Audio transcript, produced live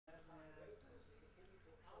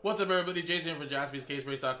What's up, everybody? Jason here for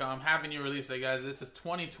JaspysCaseBreaks.com. Happy new release day, guys. This is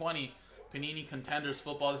 2020 Panini Contenders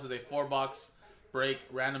football. This is a 4-box break,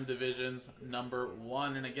 random divisions, number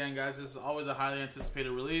 1. And again, guys, this is always a highly anticipated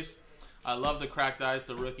release. I love the cracked ice,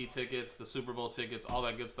 the rookie tickets, the Super Bowl tickets, all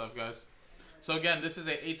that good stuff, guys. So again, this is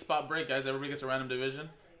a 8-spot break, guys. Everybody gets a random division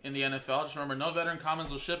in the NFL. Just remember, no veteran commons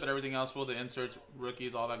will ship, but everything else will. The inserts,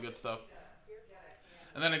 rookies, all that good stuff.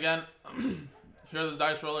 And then again, here's the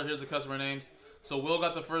dice roller. Here's the customer names. So Will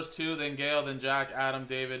got the first 2, then Gail, then Jack, Adam,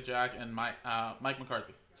 David, Jack, and Mike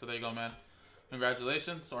McCarthy. So there you go, man.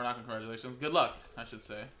 Congratulations, or not congratulations. Good luck, I should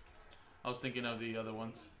say. I was thinking of the other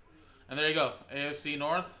ones. And there you go. AFC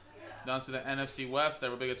North down to the NFC West.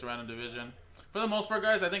 Everybody gets a random division. For the most part,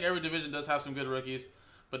 guys, I think every division does have some good rookies.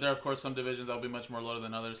 But there are, of course, some divisions that will be much more loaded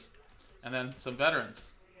than others. And then some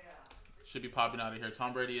veterans should be popping out of here.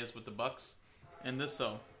 Tom Brady is with the Bucks in this,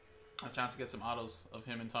 so a chance to get some autos of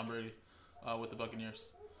him and Tom Brady with the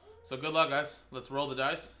Buccaneers. So good luck, guys. Let's roll the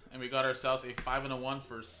dice. And we got ourselves a 5 and a 1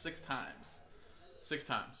 for 6 times. 6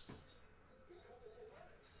 times.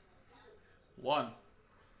 1,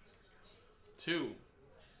 2,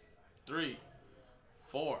 3,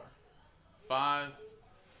 4, 5,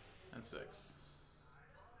 and 6.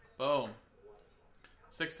 Boom.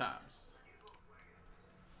 6 times.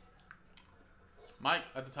 Mike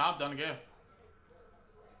at the top, down to Gail.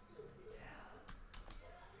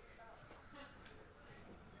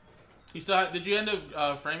 You still did you end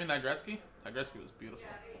up framing that Gretzky? That Gretzky was beautiful.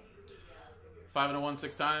 5 and a 1,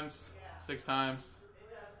 6 times. 6 times.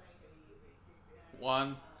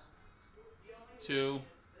 1, 2,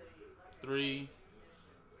 3,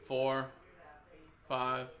 4,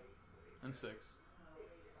 5, and 6.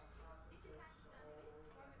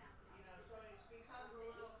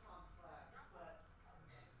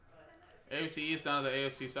 AFC East down to the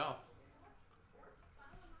AFC South.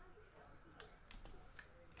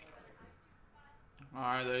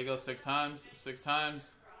 Alright, there you go. 6 times. 6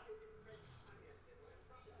 times.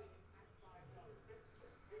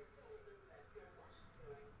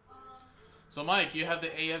 So, Mike, you have the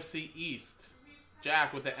AFC East.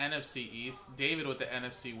 Jack with the NFC East. David with the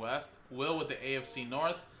NFC West. Will with the AFC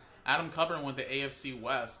North. Adam Cupern with the AFC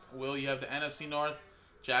West. Will, you have the NFC North.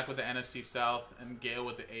 Jack with the NFC South. And Gail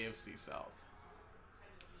with the AFC South.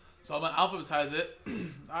 So I'm going to alphabetize it.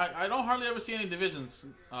 I don't hardly ever see any divisions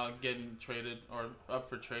getting traded or up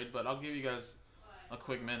for trade, but I'll give you guys a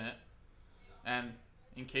quick minute. And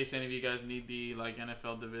in case any of you guys need the like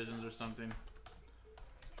NFL divisions or something.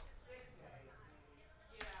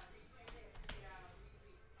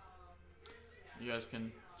 You guys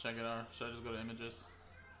can check it out. Should I just go to images?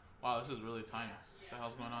 Wow, this is really tiny. What the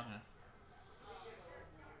hell's going on here?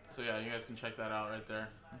 So yeah, you guys can check that out right there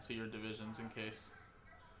and see your divisions in case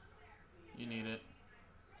you need it.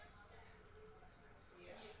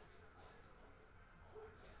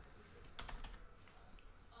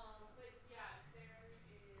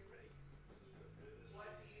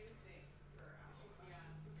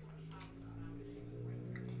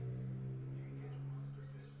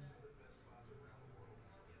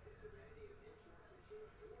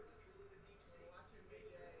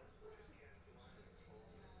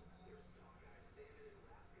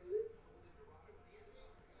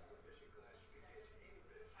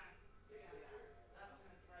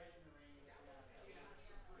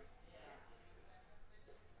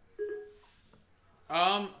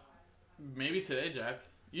 Maybe today, Jack.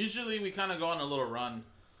 Usually we kind of go on a little run.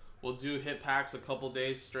 We'll do hit packs a couple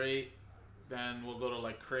days straight. Then we'll go to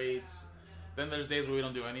like crates. Then there's days where we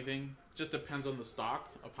don't do anything. Just depends on the stock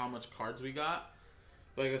of how much cards we got.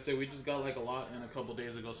 But like I said, we just got like a lot in a couple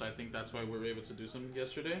days ago, so I think that's why we were able to do some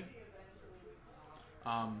yesterday.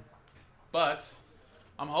 But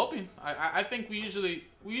I'm hoping. I think we usually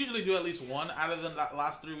do at least one out of the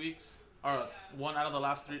last 3 weeks, or one out of the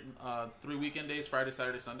last three weekend days: Friday,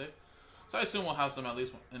 Saturday, Sunday. So I assume we'll have some at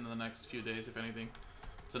least in the next few days, if anything.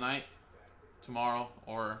 Tonight, tomorrow,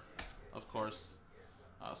 or, of course,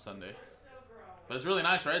 Sunday. But it's really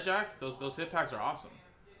nice, right, Jack? Those hit packs are awesome.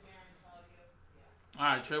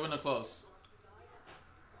 Alright, trade window close.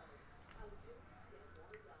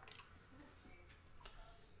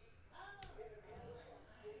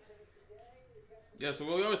 Yeah, so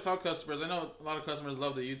we always tell customers, I know a lot of customers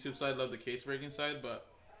love the YouTube side, love the case breaking side, but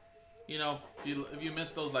you know, if you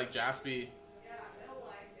miss those like Jaspy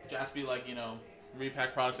like, you know,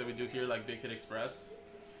 repack products that we do here like Big Hit Express,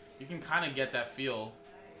 you can kind of get that feel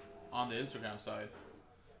on the Instagram side,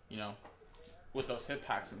 you know, with those hit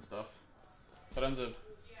packs and stuff. So it ends up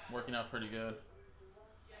working out pretty good.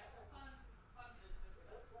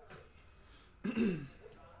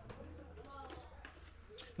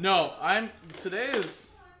 No, today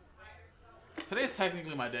is Today's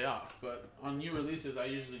technically my day off, but on new releases, I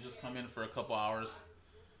usually just come in for a couple hours,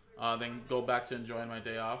 then go back to enjoying my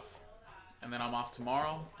day off, and then I'm off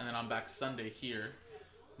tomorrow, and then I'm back Sunday here,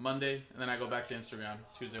 Monday, and then I go back to Instagram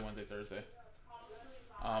Tuesday, Wednesday, Thursday.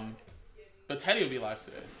 But Teddy will be live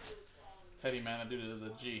today. Teddy, man, that dude is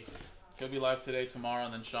a G. He'll be live today, tomorrow,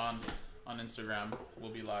 and then Sean on Instagram will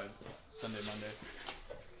be live Sunday, Monday.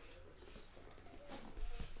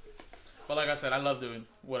 But like I said, I love doing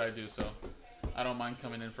what I do, so I don't mind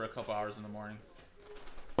coming in for a couple hours in the morning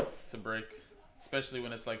to break, especially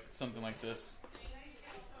when it's like something like this.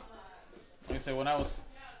 Like I said, when I was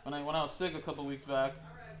sick a couple weeks back,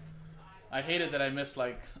 I hated that I missed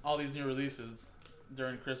like all these new releases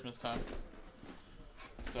during Christmas time.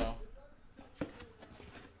 So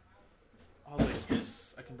I was like,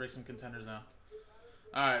 yes, I can break some contenders now.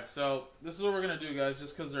 Alright, so this is what we're going to do, guys,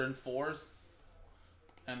 just because they're in 4s.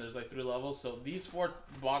 And there's like 3 levels. So these 4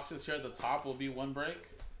 boxes here at the top will be 1 break.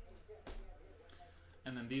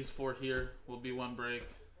 And then these 4 here will be 1 break,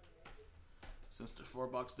 since they're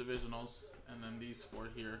 4-box divisionals. And then these 4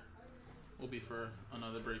 here will be for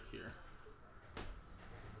another break here.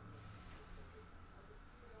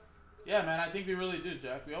 Yeah, man, I think we really do,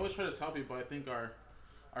 Jack. We always try to tell people I think our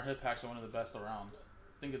hit packs are one of the best around.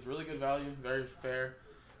 I think it's really good value, very fair.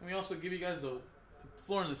 And we also give you guys the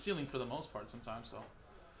floor and the ceiling for the most part sometimes, so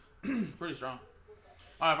pretty strong.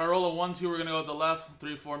 Alright, if I roll a 1, 2, we're going to go with the left,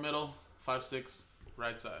 3, 4 middle, 5, 6,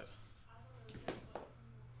 right side.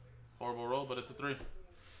 Horrible roll, but it's a 3.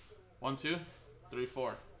 1, 2, 3,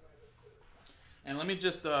 4. And let me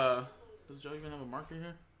just, does Joe even have a marker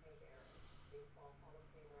here?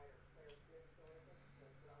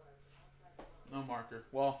 No marker.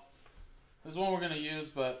 Well, there's one we're going to use,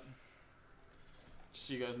 but just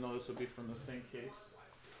so you guys know, this will be from the same case.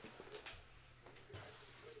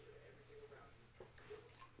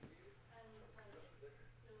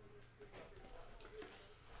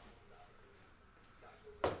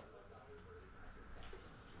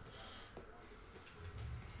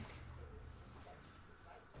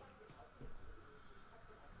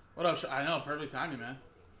 What up? I know, perfect timing, man.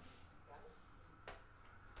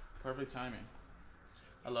 Perfect timing.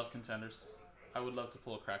 I love contenders. I would love to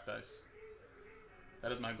pull a cracked ice.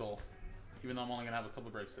 That is my goal. Even though I'm only going to have a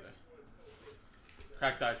couple breaks today.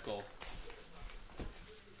 Cracked ice goal.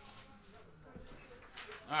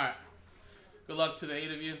 Alright. Good luck to the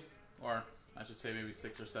 8 of you. Or, I should say maybe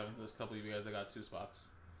 6 or 7. There's a couple of you guys that got 2 spots.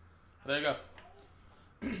 There you go.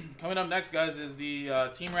 Coming up next, guys, is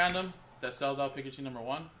the team random that sells out Pikachu number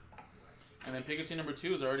 1. And then Pikachu number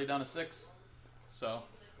 2 is already down to 6. So,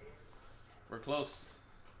 we're close.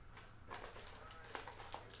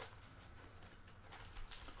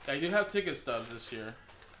 They do have ticket stubs this year.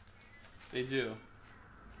 They do.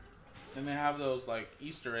 Then they have those like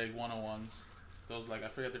Easter egg 101s. Those like, I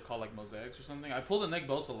forget they're called like mosaics or something. I pulled a Nick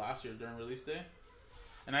Bosa last year during release day.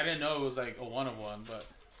 And I didn't know it was like a 1 of 1, but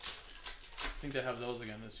I think they have those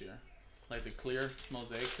again this year. Like the clear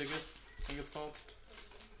mosaic tickets, I think it's called.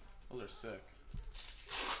 Those are sick.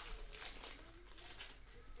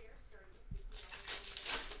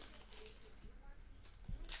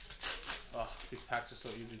 Oh, these packs are so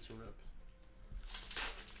easy to rip.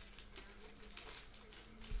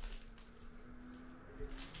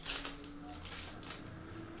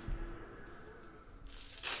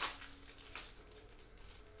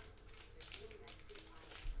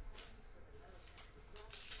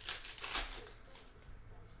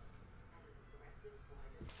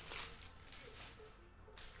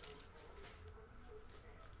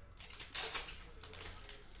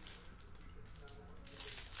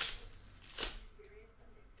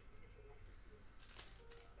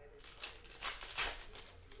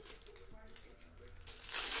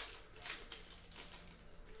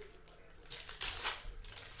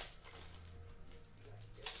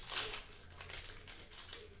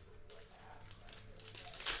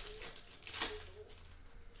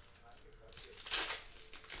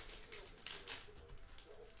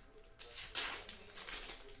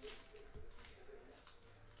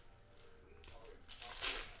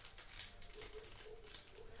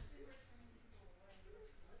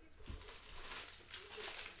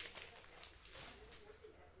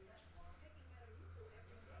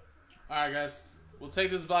 Alright guys, we'll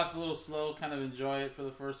take this box a little slow, kind of enjoy it for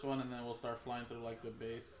the first one, and then we'll start flying through like the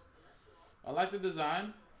base. I like the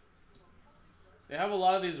design. They have a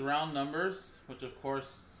lot of these round numbers, which of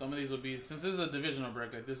course, some of these will be, since this is a divisional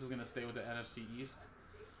break, like this is going to stay with the NFC East.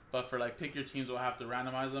 But for like pick your teams, we'll have to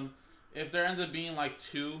randomize them. If there ends up being like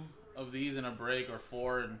 2 of these in a break or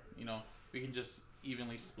 4, and you know, we can just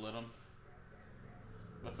evenly split them.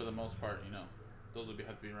 But for the most part, you know, those will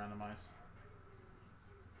have to be randomized.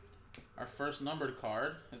 Our first numbered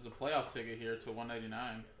card is a playoff ticket here to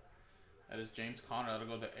 199. That is James Conner. That'll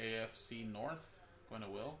go to AFC North. Going to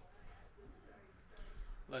Will.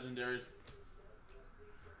 Legendaries.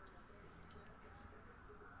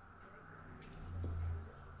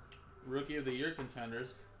 Rookie of the Year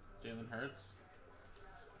contenders, Jalen Hurts.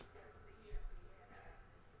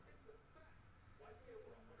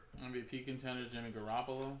 MVP contenders, Jimmy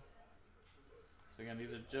Garoppolo. So again,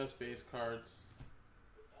 these are just base cards.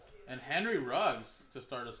 And Henry Ruggs to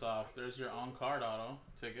start us off. There's your on-card auto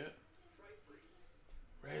ticket.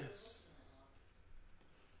 Raiders.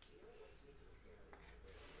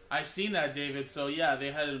 I seen that, David. So yeah,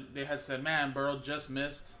 they had said, man, Burrow just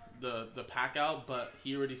missed the pack out, but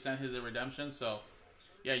he already sent his redemption. So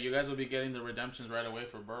yeah, you guys will be getting the redemptions right away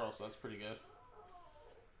for Burrow. So that's pretty good.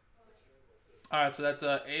 All right, so that's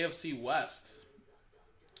AFC West.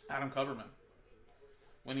 Adam Coverman.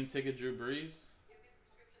 Winning ticket, Drew Brees.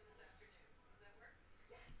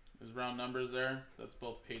 There's round numbers there. That's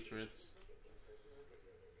both Patriots.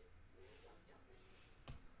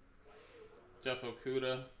 Jeff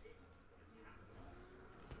Okuda.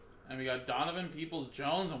 And we got Donovan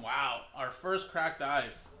Peoples-Jones. And wow, our first cracked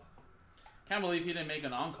ice. Can't believe he didn't make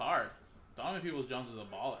an on-card. Donovan Peoples-Jones is a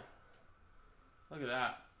baller. Look at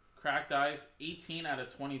that. Cracked ice, 18 out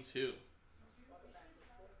of 22.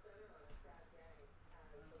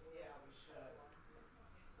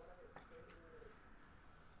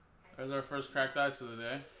 There's our first cracked ice of the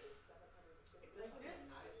day.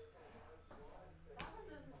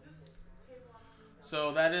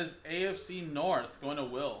 So that is AFC North going to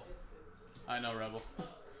Will. I know, Rebel.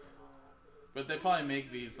 But they probably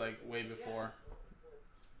make these like way before.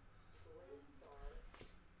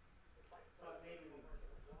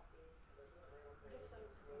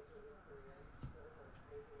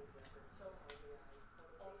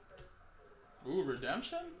 Ooh,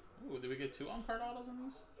 redemption? Ooh, did we get 2 on-card autos on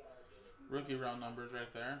these? Rookie round numbers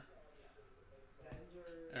right there.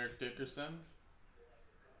 Eric Dickerson.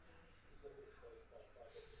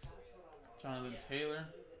 Jonathan Taylor.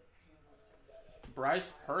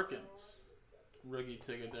 Bryce Perkins. Rookie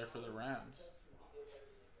ticket there for the Rams.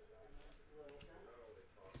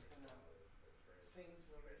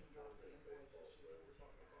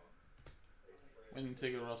 Winning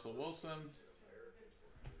ticket, Russell Wilson.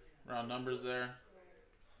 Round numbers there.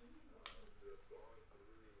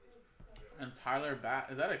 And Tyler Bass.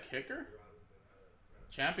 Is that a kicker?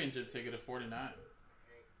 Championship ticket of 49.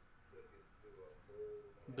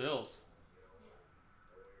 Bills.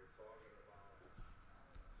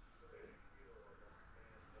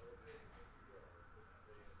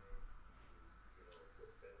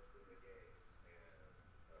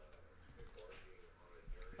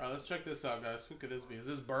 Alright, let's check this out, guys. Who could this be? Is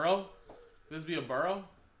this Burrow? Could this be a Burrow?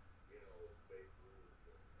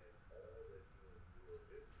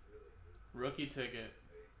 Rookie ticket.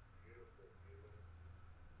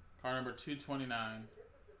 Card number 229.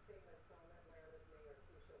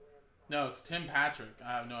 No, it's Tim Patrick.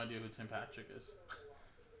 I have no idea who Tim Patrick is.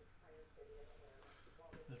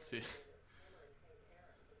 Let's see.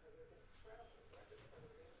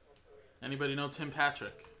 Anybody know Tim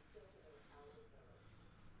Patrick?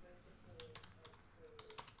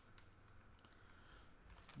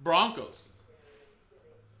 Broncos.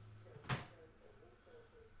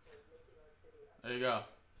 There you go.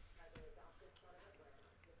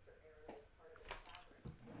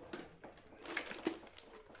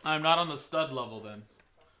 I'm not on the stud level then,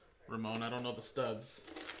 Ramon. I don't know the studs.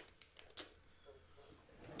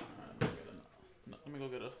 Let me go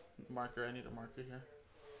get a marker. I need a marker here.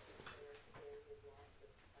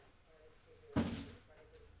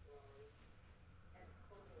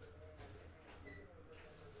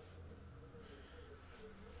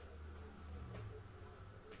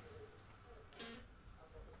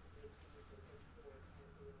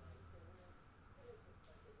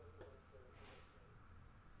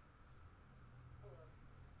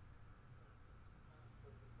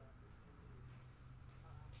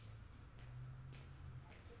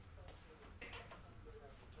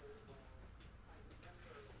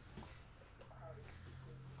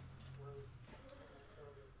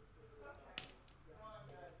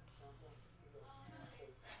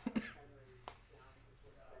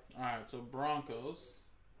 Alright, so Broncos.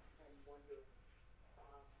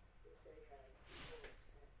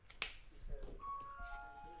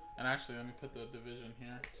 And actually, let me put the division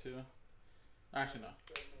here, too. Actually, no.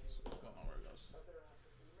 I don't know where it goes.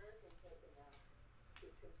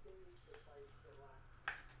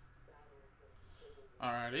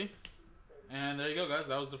 Alrighty. And there you go, guys.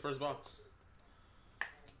 That was the first box.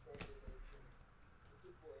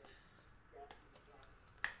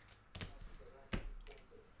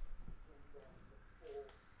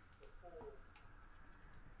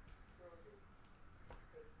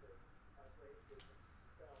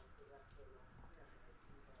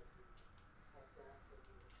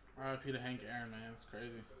 RIP to Hank Aaron, man. It's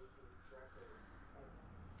crazy.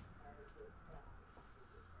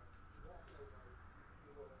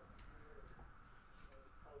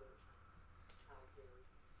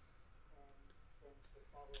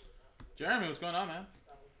 Jeremy, what's going on, man?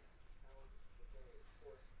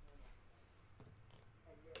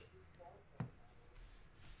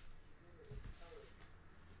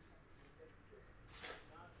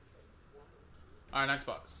 Alright, next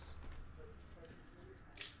box.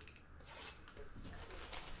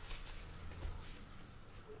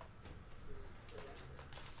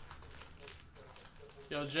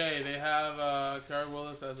 Yo, Jay, they have Carl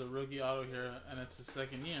Willis as a rookie auto here, and it's his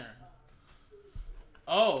second year.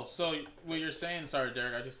 Oh, so what you're saying, sorry,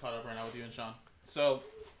 Derek, I just caught up right now with you and Sean. So,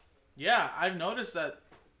 yeah, I've noticed that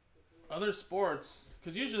other sports,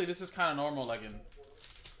 because usually this is kind of normal, like in,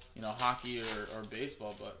 you know, hockey or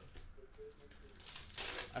baseball, but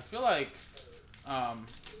I feel like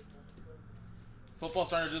football's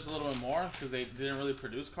starting to do this a little bit more, because they didn't really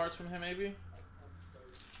produce cards from him, maybe.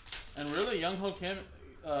 And really, Young Ho Kim,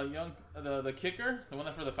 the kicker, the one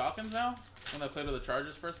that for the Falcons now, the one that played with the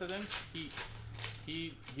Chargers first, I think,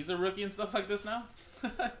 he's a rookie and stuff like this now.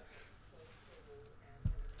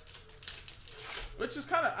 Which is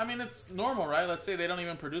kind of, I mean, it's normal, right? Let's say they don't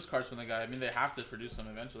even produce cards from the guy. I mean, they have to produce them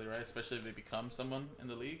eventually, right? Especially if they become someone in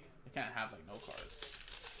the league. They can't have, like, no cards.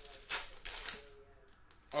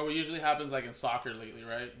 Or what usually happens, like, in soccer lately,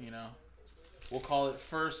 right? You know, we'll call it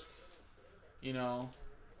first, you know,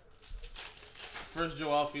 first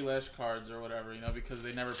Joao Felix cards or whatever, you know, because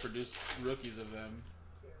they never produced rookies of them.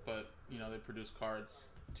 But, you know, they produce cards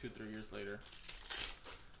 2-3 years later.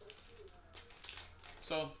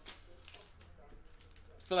 So,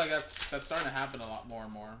 I feel like that's starting to happen a lot more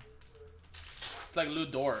and more. It's like Lou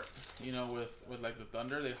Dort, you know, with like the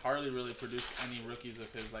Thunder. They hardly really produced any rookies of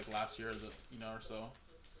his like last year, you know, or so.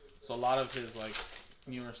 So a lot of his like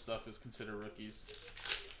newer stuff is considered rookies.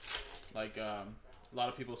 Like a lot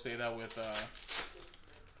of people say that with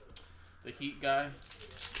the Heat guy.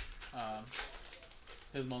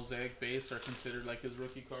 His Mosaic base are considered like his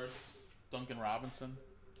rookie cards. Duncan Robinson.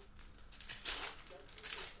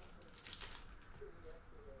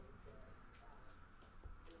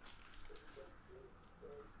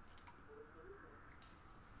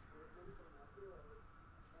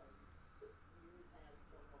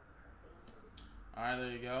 Alright,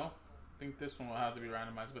 there you go. I think this one will have to be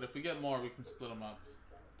randomized, but if we get more, we can split them up.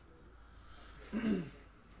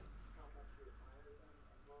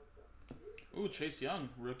 Ooh, Chase Young,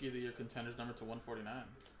 Rookie of the Year Contenders, number to 149.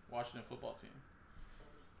 Washington football team.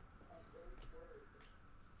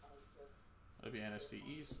 That'll be NFC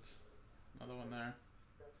East. Another one there.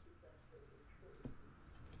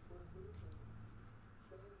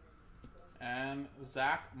 And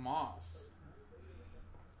Zach Moss.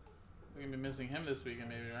 We're going to be missing him this weekend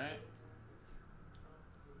maybe, right?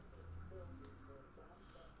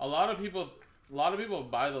 A lot of people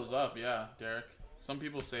buy those up, yeah, Derek. Some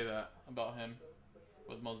people say that about him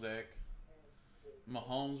with Mosaic.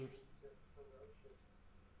 Mahomes.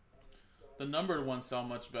 The numbered ones sell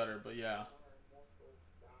much better, but yeah.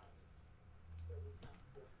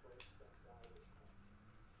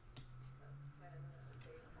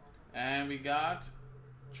 And we got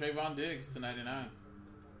Trayvon Diggs to 99.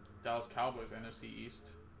 Dallas Cowboys, NFC East.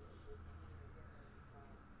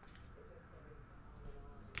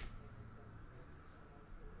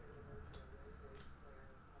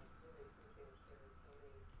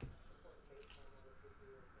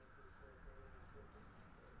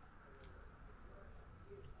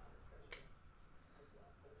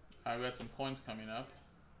 Alright, we got some points coming up.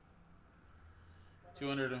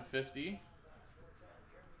 250.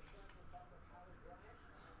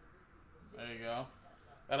 There you go.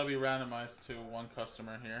 That'll be randomized to one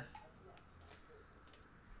customer here.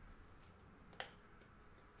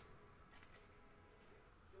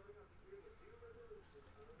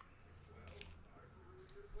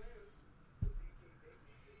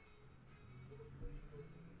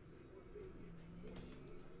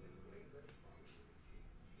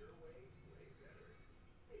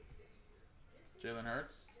 Jalen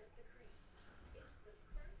Hurts.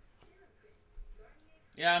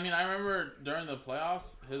 Yeah, I mean, I remember during the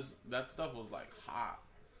playoffs, that stuff was like hot.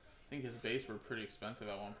 I think his base were pretty expensive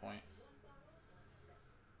at one point.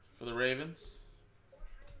 For the Ravens.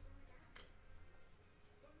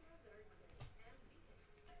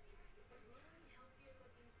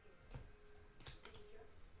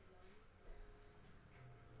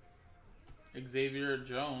 Xavier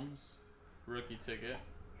Jones, rookie ticket.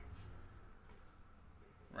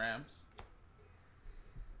 Rams.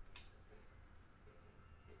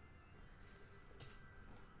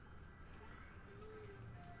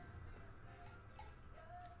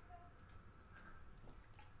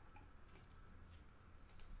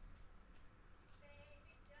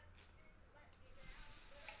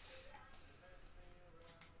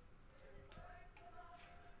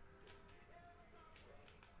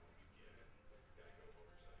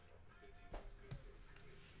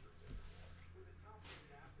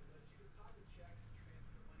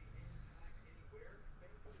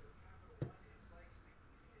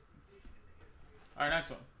 All right,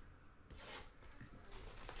 next one.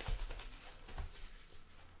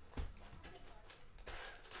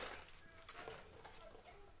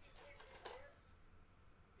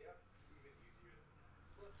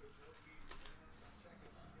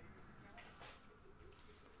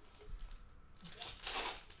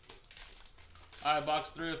 All right, box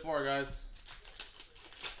 3 of 4, guys.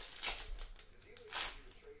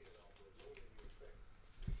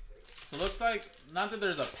 So it looks like, not that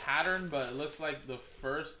there's a pattern, but it looks like the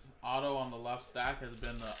first auto on the left stack has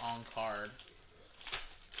been the on card.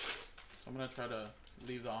 So I'm going to try to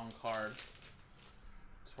leave the on card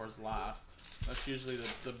towards last. That's usually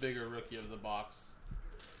the bigger rookie of the box.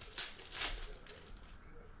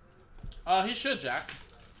 He should, Jack.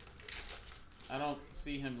 I don't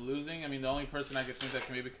see him losing. I mean, the only person I could think that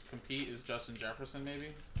can maybe compete is Justin Jefferson, maybe.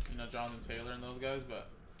 You know, Jonathan Taylor and those guys. But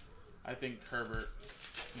I think Herbert,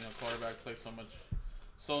 you know, quarterback, played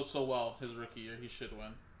so well his rookie year. He should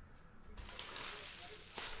win.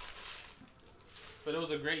 But it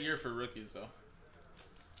was a great year for rookies, though.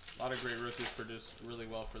 A lot of great rookies produced really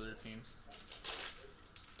well for their teams.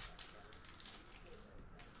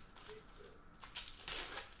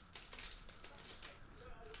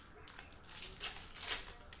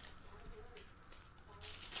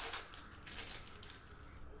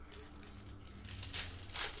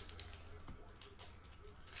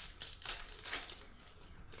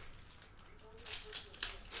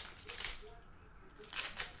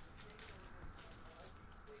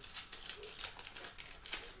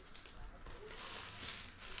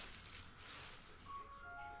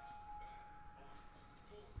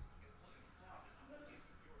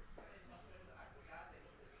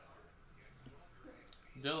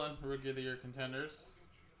 Dylan, Rookie of the Year Contenders.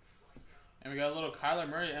 And we got a little Kyler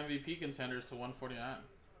Murray MVP Contenders to 149.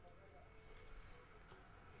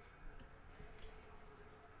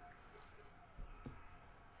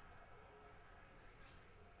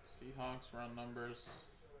 Seahawks run numbers.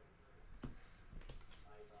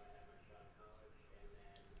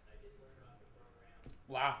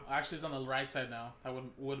 Wow, actually it's on the right side now. That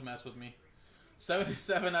would mess with me.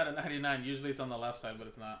 77 out of 99. Usually it's on the left side, but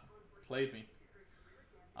it's not. Played me.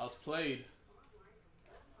 I was played.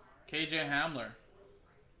 KJ Hamler.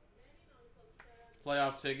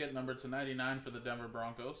 Playoff ticket, number to 99 for the Denver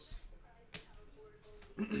Broncos.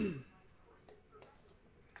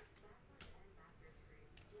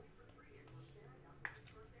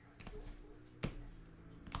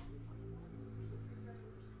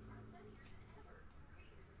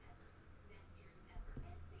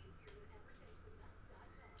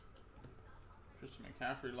 Christian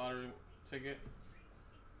McCaffrey lottery ticket.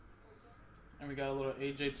 And we got a little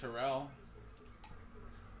AJ Terrell.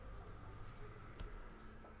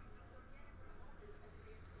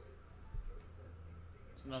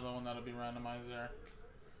 It's another one that'll be randomized there.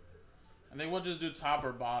 And they will just do top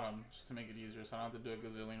or bottom just to make it easier, so I don't have to do a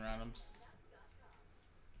gazillion randoms.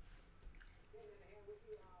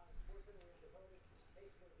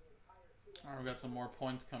 Alright, we got some more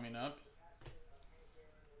points coming up.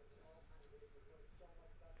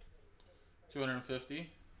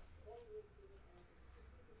 250.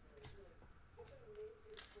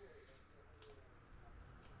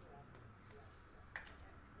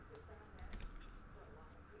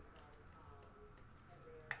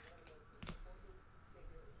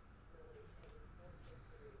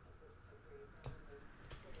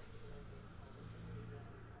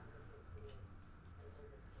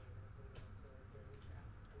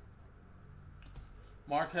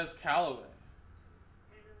 Marquez Callaway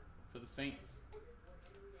for the Saints.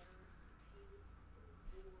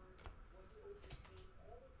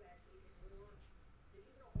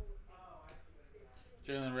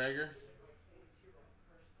 Jalen Reagor.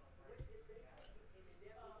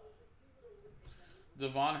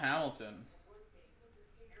 Devon Hamilton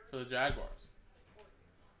for the Jaguars.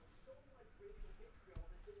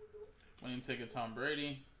 Winning ticket Tom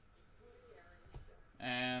Brady.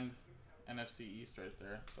 And NFC East right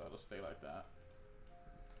there, so it'll stay like that.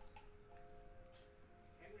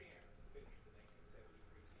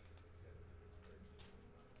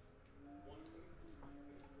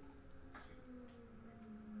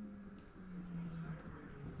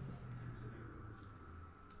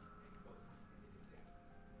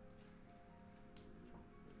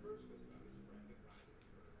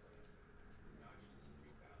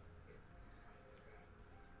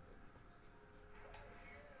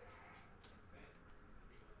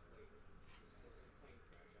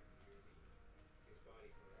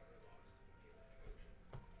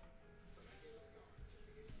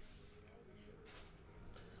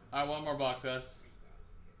 Alright, one more box, guys.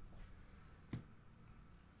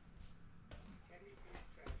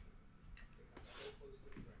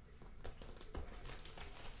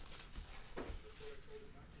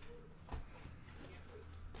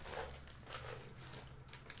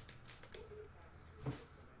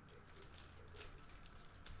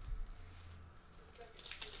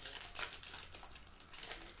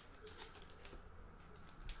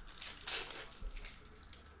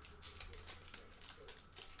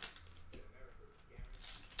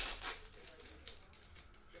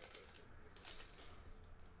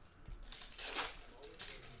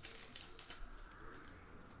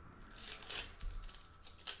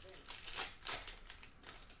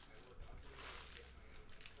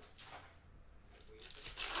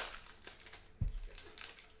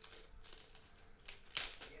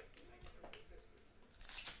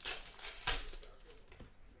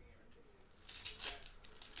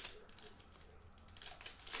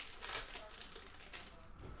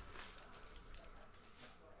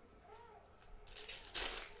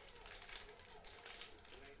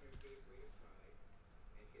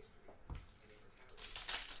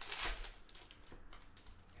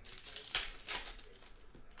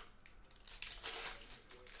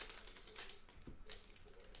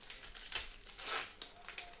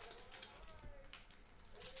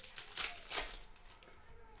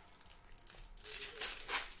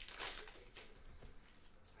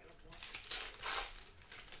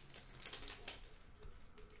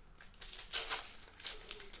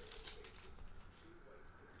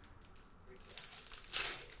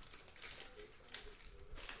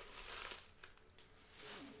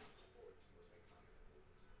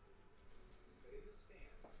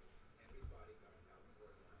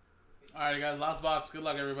 Alright, guys, last box. Good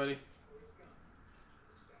luck, everybody.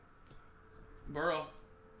 Burrow.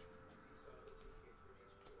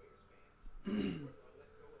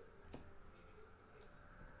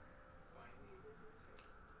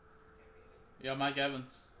 Yeah, Mike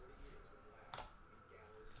Evans.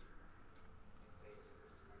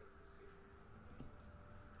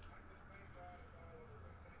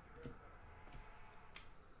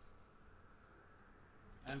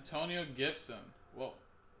 Antonio Gibson. Whoa.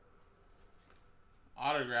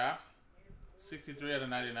 Autograph. 63 out of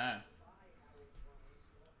 99.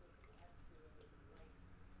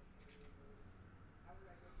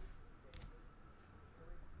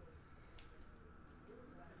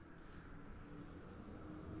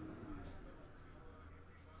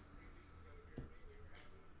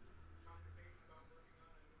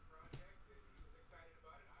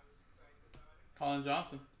 Colin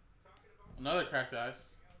Johnson. Another cracked ice.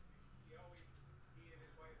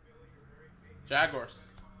 Jaguars.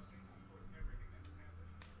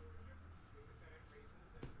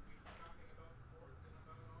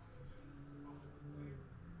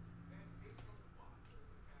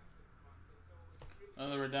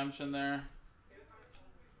 Another redemption there.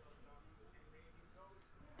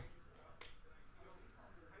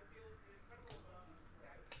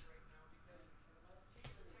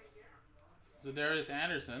 Zadarius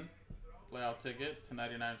Anderson. Playoff ticket to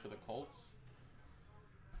 99 for the Colts.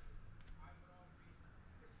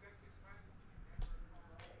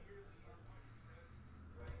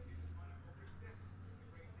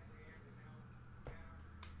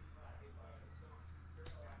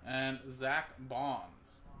 And Zach Bond,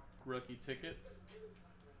 rookie ticket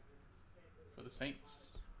for the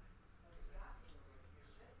Saints.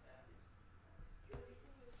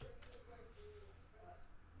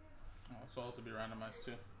 Oh, this will also be randomized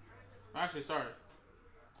too. Actually, sorry.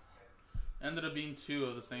 Ended up being two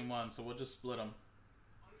of the same one, so we'll just split them.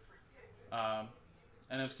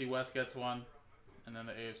 NFC West gets one, and then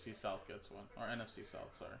the AFC South gets one. Or NFC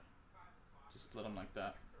South, sorry. Just split them like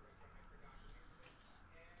that.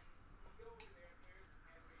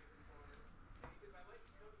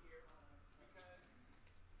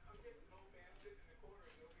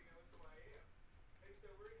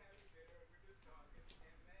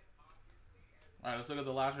 Alright, let's look at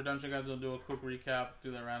the last redemption, guys. We'll do a quick recap, do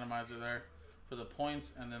the randomizer there for the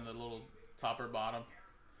points, and then the little topper bottom.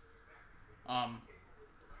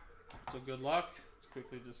 So good luck. Let's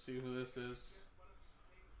quickly just see who this is.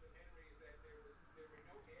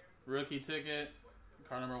 Rookie ticket,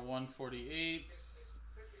 card number 148.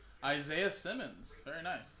 Isaiah Simmons. Very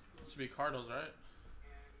nice. It should be Cardinals, right?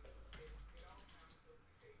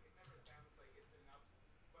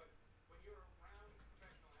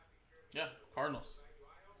 Yeah, Cardinals.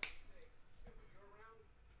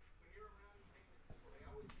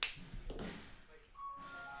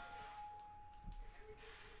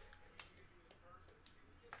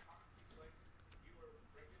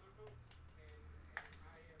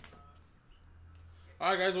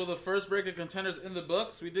 Alright, guys, well, the first break of Contenders in the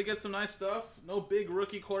books. We did get some nice stuff. No big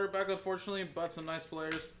rookie quarterback, unfortunately, but some nice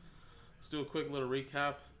players. Let's do a quick little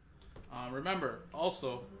recap. Remember,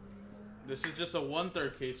 also, this is just a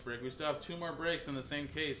 1/3 case break. We still have 2 more breaks in the same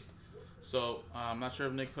case. So, I'm not sure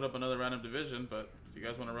if Nick put up another random division, but if you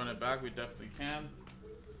guys want to run it back, we definitely can.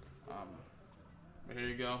 But here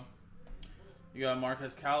you go. You got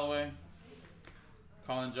Marquez Callaway,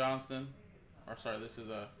 Colin Johnson, or sorry, this is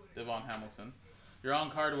Devon Hamilton. Your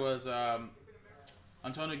on card was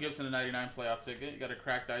Antonio Gibson, a 99 playoff ticket. You got a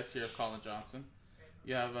cracked ice here of Colin Johnson.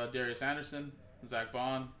 You have Darius Anderson, Zach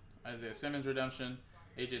Bond, Isaiah Simmons redemption,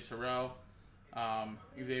 AJ Terrell,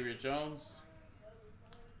 Xavier Jones.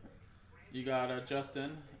 You got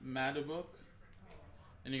Justin Madubuk.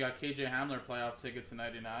 And you got KJ Hamler playoff ticket to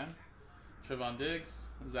 99. Trevon Diggs,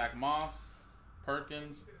 Zach Moss,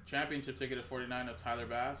 Perkins, championship ticket to 49 of Tyler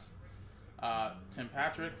Bass. Tim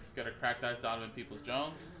Patrick, got a cracked ice Donovan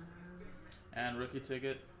Peoples-Jones. And rookie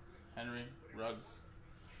ticket, Henry Ruggs.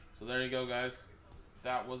 So there you go, guys.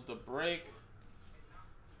 That was the break.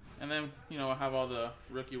 And then, you know, I have all the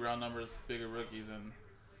rookie round numbers, bigger rookies, and,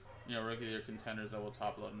 you know, rookie of the year contenders that will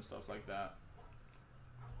top load and stuff like that.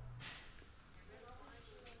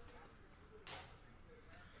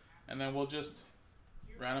 And then we'll just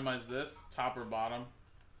randomize this, top or bottom.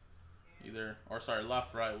 Either, or sorry,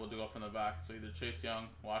 left, right, we'll do it from the back. So either Chase Young,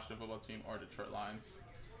 Washington football team, or Detroit Lions.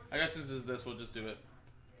 I guess since it's this, we'll just do it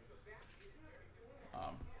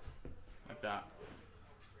like that.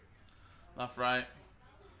 Left, right.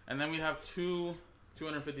 And then we have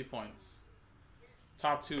 250 points.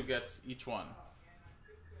 Top 2 gets each one,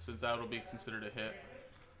 since that will be considered a hit.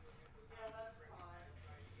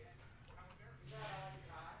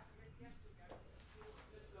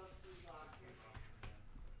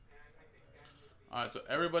 All right, so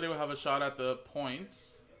everybody will have a shot at the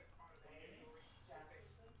points.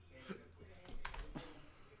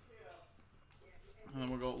 And then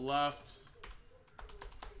we'll go left,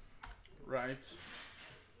 right.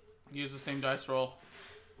 Use the same dice roll.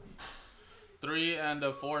 3 and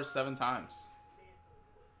a 4, 7 times.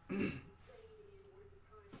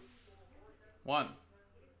 1,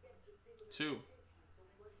 2,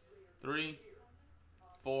 3,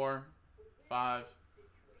 4, 5,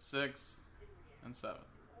 6, and 7.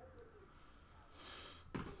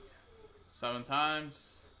 7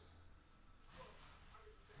 times.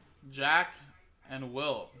 Jack and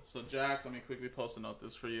Will. So Jack, let me quickly post a note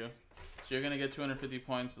this for you. So you're going to get 250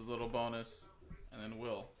 points as a little bonus. And then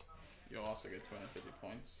Will, you'll also get 250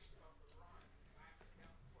 points.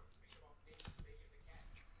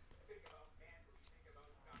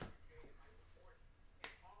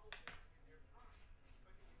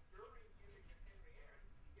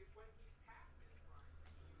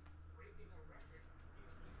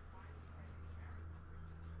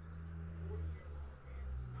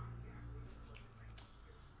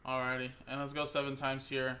 Alrighty, and let's go 7 times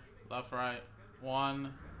here. Left, right.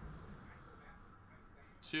 1,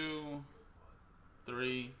 2,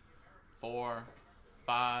 3, 4,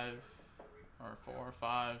 5, or 4,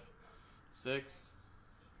 5, 6,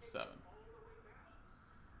 7.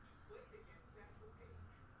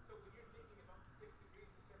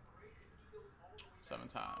 Seven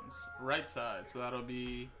times. Right side, so that'll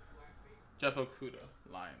be Jeff Okuda,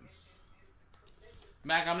 Lions.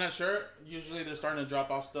 Mac, I'm not sure. Usually they're starting to drop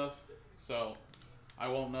off stuff, so I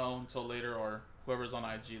won't know until later, or whoever's on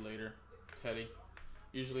IG later. Teddy.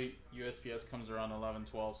 Usually USPS comes around 11,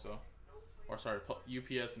 12, so, or sorry,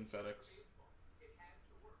 UPS and FedEx.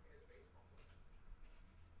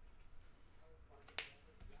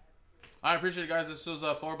 I appreciate it, guys. This was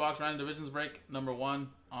a 4-box random divisions break number 1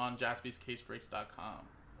 on jaspyscasebreaks.com.